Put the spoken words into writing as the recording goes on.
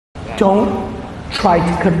Don't try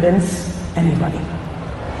to convince anybody.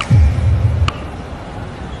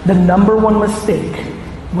 The number one mistake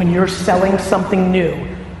when you're selling something new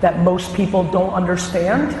that most people don't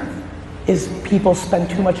understand is people spend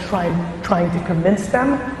too much time trying to convince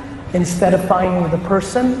them instead of finding the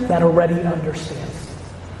person that already understands.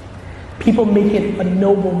 People make it a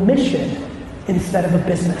noble mission instead of a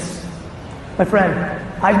business. My friend,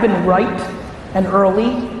 I've been right and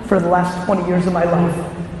early for the last 20 years of my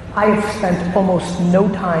life. I have spent almost no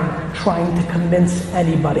time trying to convince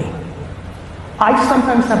anybody. I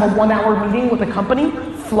sometimes have a 1-hour meeting with a company,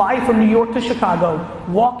 fly from New York to Chicago,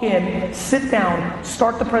 walk in, sit down,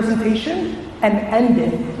 start the presentation, and end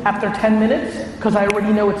it after 10 minutes because I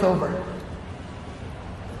already know it's over.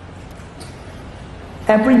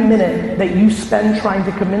 Every minute that you spend trying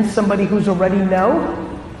to convince somebody who's already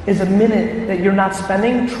no is a minute that you're not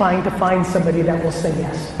spending trying to find somebody that will say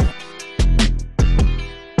yes.